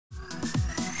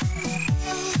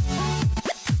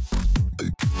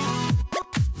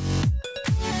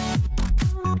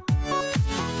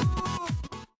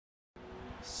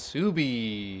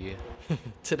Subi!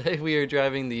 Today we are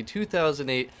driving the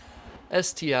 2008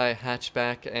 STI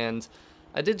Hatchback, and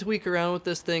I did tweak around with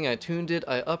this thing. I tuned it,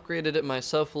 I upgraded it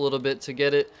myself a little bit to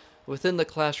get it within the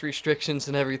class restrictions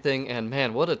and everything, and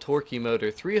man, what a torquey motor.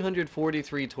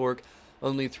 343 torque,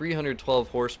 only 312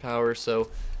 horsepower, so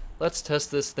let's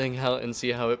test this thing out and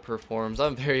see how it performs.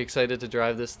 I'm very excited to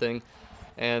drive this thing,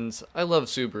 and I love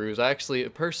Subarus. I actually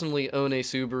personally own a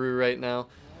Subaru right now,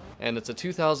 and it's a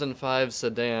 2005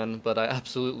 sedan, but I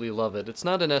absolutely love it. It's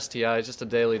not an STI, it's just a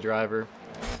daily driver,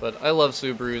 but I love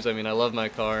Subarus. I mean, I love my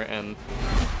car, and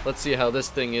let's see how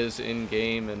this thing is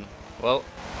in-game, and, well,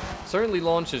 certainly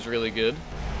launches really good.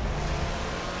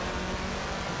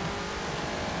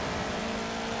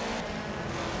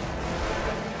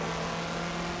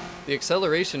 The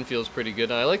acceleration feels pretty good,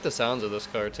 and I like the sounds of this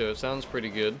car too. It sounds pretty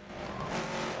good.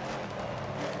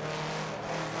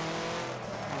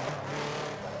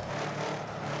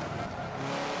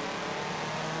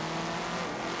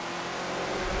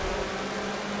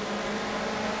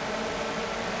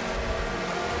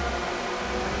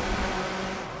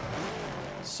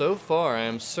 So far, I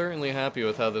am certainly happy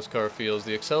with how this car feels.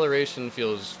 The acceleration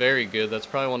feels very good. That's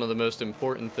probably one of the most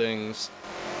important things.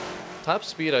 Top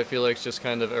speed, I feel like, is just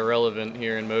kind of irrelevant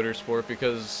here in motorsport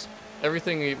because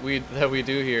everything that we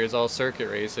do here is all circuit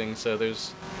racing, so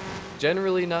there's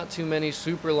generally not too many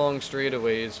super long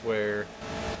straightaways where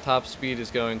top speed is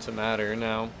going to matter.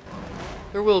 Now,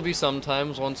 there will be some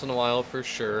times, once in a while for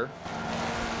sure,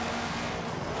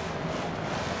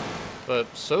 but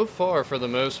so far, for the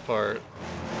most part,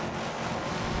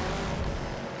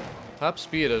 top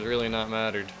speed has really not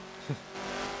mattered.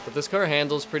 But this car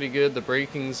handles pretty good, the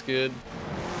braking's good.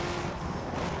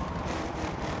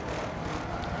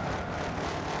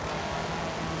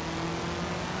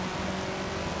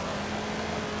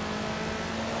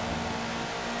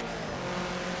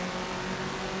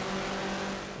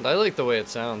 And I like the way it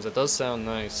sounds. It does sound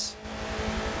nice.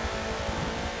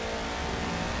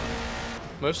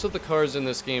 Most of the cars in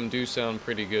this game do sound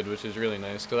pretty good, which is really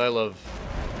nice, because I love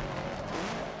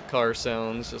car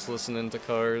sounds, just listening to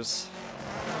cars.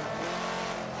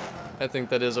 I think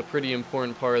that is a pretty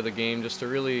important part of the game, just to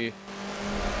really,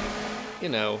 you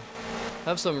know,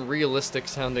 have some realistic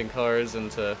sounding cars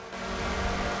and to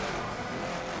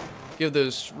give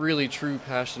those really true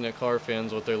passionate car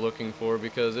fans what they're looking for,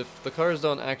 because if the cars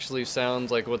don't actually sound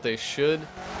like what they should,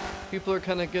 people are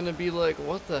kind of gonna be like,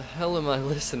 what the hell am I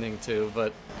listening to?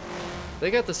 But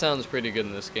they got the sounds pretty good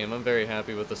in this game. I'm very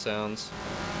happy with the sounds.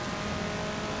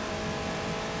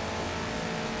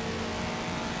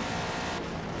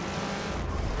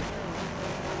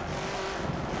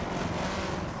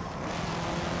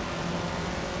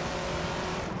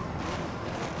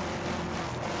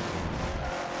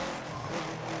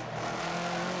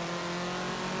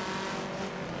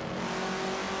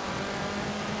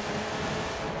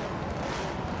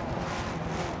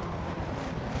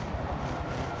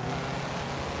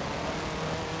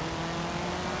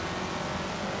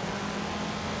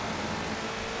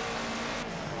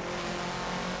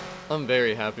 I'm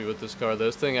very happy with this car.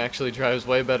 This thing actually drives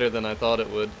way better than I thought it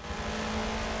would.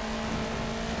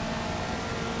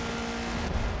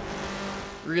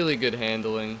 Really good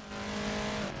handling.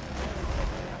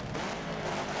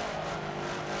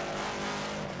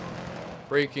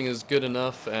 Braking is good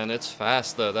enough, and it's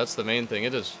fast though. That's the main thing.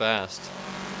 It is fast.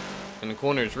 And it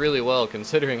corners really well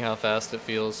considering how fast it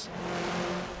feels.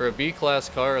 For a B-class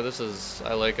car,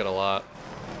 I like it a lot.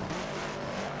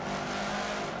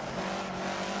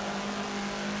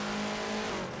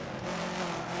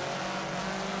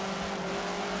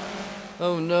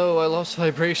 Oh no, I lost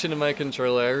vibration in my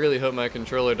controller. I really hope my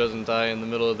controller doesn't die in the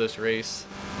middle of this race.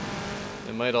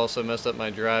 It might also mess up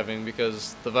my driving,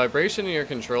 because the vibration in your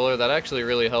controller, that actually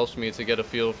really helps me to get a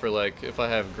feel for, like, if I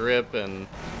have grip and,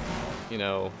 you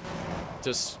know,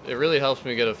 it really helps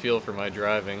me get a feel for my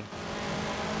driving.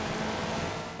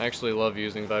 I actually love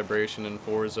using vibration in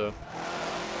Forza.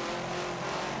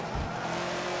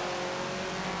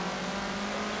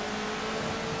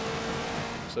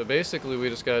 So basically we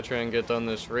just gotta try and get done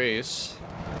this race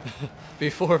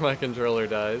before my controller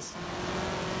dies.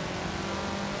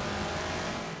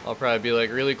 I'll probably be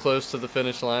like really close to the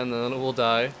finish line, then it will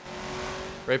die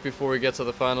right before we get to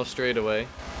the final straightaway.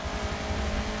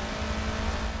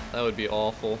 That would be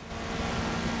awful.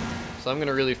 So I'm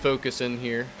gonna really focus in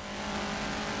here.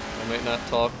 I might not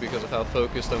talk because of how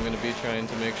focused I'm gonna be, trying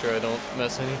to make sure I don't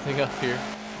mess anything up here.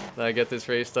 That I get this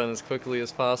race done as quickly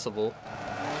as possible.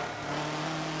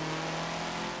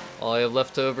 All I have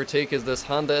left to overtake is this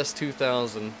Honda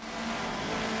S2000.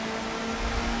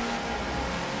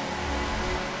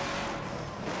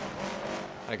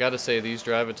 I gotta say, these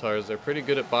drivatars, they're pretty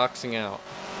good at boxing out.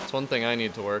 It's one thing I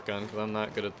need to work on, because I'm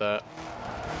not good at that.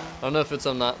 I don't know if it's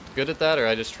I'm not good at that, or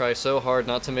I just try so hard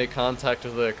not to make contact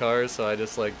with their cars, so I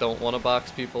just like don't want to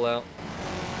box people out.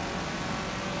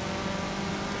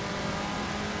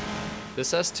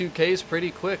 This S2K is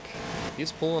pretty quick.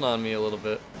 He's pulling on me a little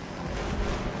bit.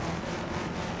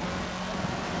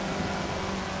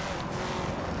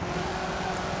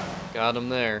 Got him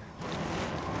there.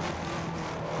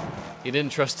 He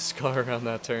didn't trust his car around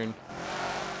that turn.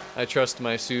 I trust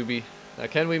my Subi. Now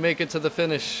can we make it to the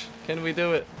finish? Can we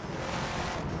do it?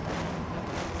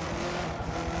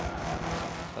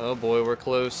 Oh boy, we're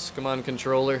close. Come on,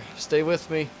 controller. Stay with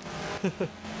me.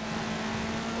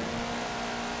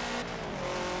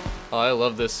 Oh, I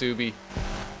love this Subi.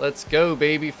 Let's go,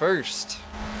 baby, first.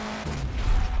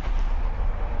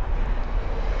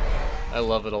 I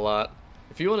love it a lot.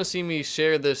 If you want to see me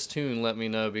share this tune, let me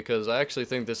know, because I actually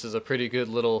think this is a pretty good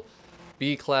little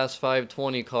B-Class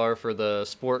 520 car for the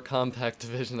Sport Compact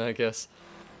division, I guess.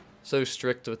 So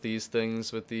strict with these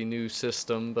things with the new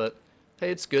system, but hey,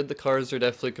 it's good. The cars are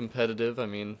definitely competitive. I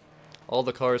mean, all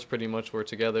the cars pretty much were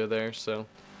together there, so.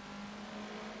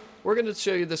 We're going to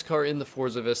show you this car in the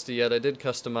Forzavista yet. I did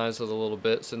customize it a little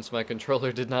bit since my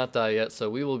controller did not die yet, so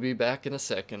we will be back in a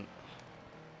second.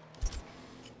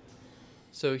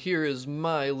 So here is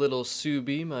my little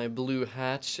Subi, my blue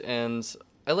hatch, and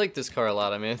I like this car a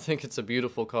lot. I mean, I think it's a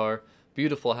beautiful car,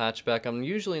 beautiful hatchback. I'm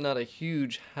usually not a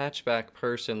huge hatchback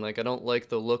person. Like, I don't like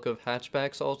the look of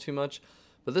hatchbacks all too much,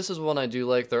 but this is one I do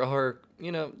like. There are,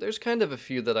 you know, there's kind of a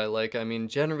few that I like. I mean,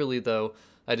 generally though,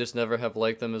 I just never have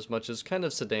liked them as much as kind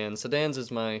of sedans. Sedans is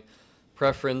my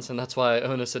preference, and that's why I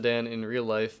own a sedan in real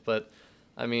life, but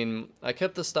I mean, I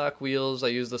kept the stock wheels, I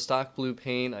used the stock blue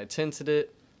paint, I tinted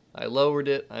it, I lowered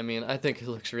it. I mean, I think it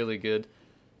looks really good,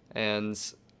 and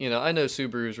you know, I know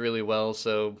Subarus really well,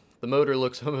 so the motor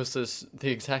looks almost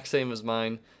the exact same as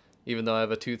mine, even though I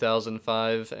have a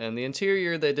 2005, and the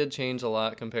interior, they did change a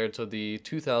lot compared to the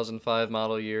 2005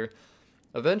 model year.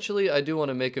 Eventually, I do want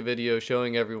to make a video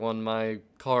showing everyone my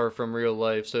car from real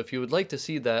life, so if you would like to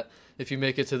see that, if you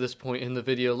make it to this point in the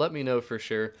video, let me know for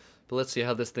sure. But let's see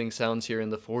how this thing sounds here in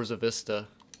the Forzavista.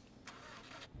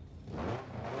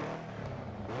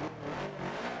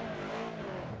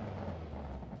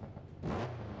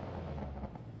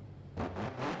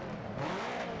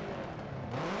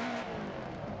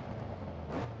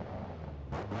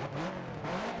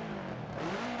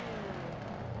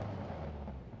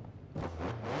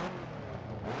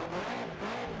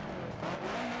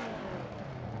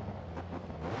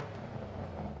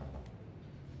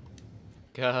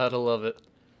 Gotta love it.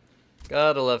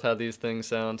 Gotta love how these things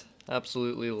sound.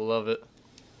 Absolutely love it.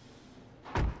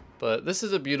 But this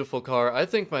is a beautiful car. I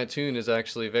think my tune is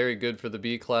actually very good for the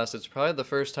B-Class. It's probably the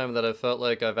first time that I've felt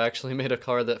like I've actually made a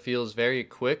car that feels very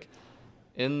quick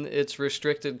in its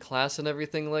restricted class and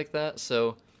everything like that.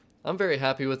 So I'm very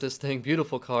happy with this thing.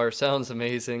 Beautiful car, sounds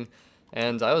amazing.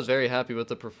 And I was very happy with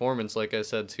the performance, like I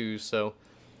said too. So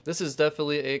this is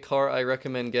definitely a car I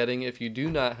recommend getting if you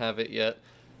do not have it yet.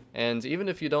 And even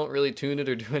if you don't really tune it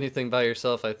or do anything by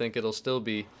yourself, I think it'll still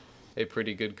be a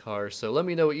pretty good car. So let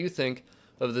me know what you think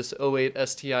of this 08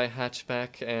 STI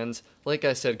hatchback, and like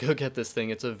I said, go get this thing.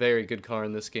 It's a very good car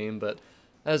in this game, but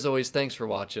as always, thanks for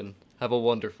watching. Have a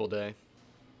wonderful day.